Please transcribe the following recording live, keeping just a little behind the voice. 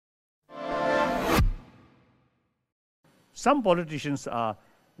Some politicians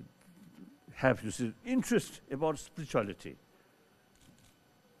have you see, interest about spirituality.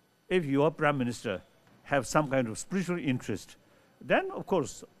 If your Prime Minister have some kind of spiritual interest, then of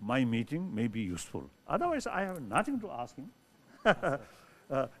course my meeting may be useful. Otherwise, I have nothing to ask him.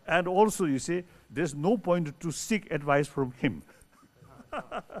 And also, you see, there's no point to seek advice from him.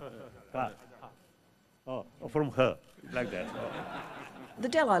 From her, like that. The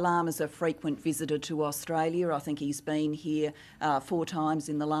Dalai Lama is a frequent visitor to Australia. I think he's been here 4 times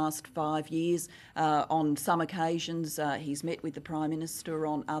in the last 5 years. On some occasions he's met with the Prime Minister,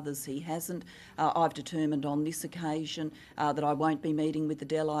 on others he hasn't. I've determined on this occasion that I won't be meeting with the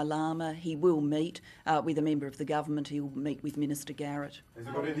Dalai Lama. He will meet with a member of the government. He will meet with Minister Garrett. Has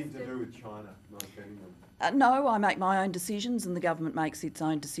it got anything to do with China not attending them? No, I make my own decisions and the government makes its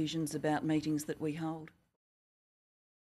own decisions about meetings that we hold.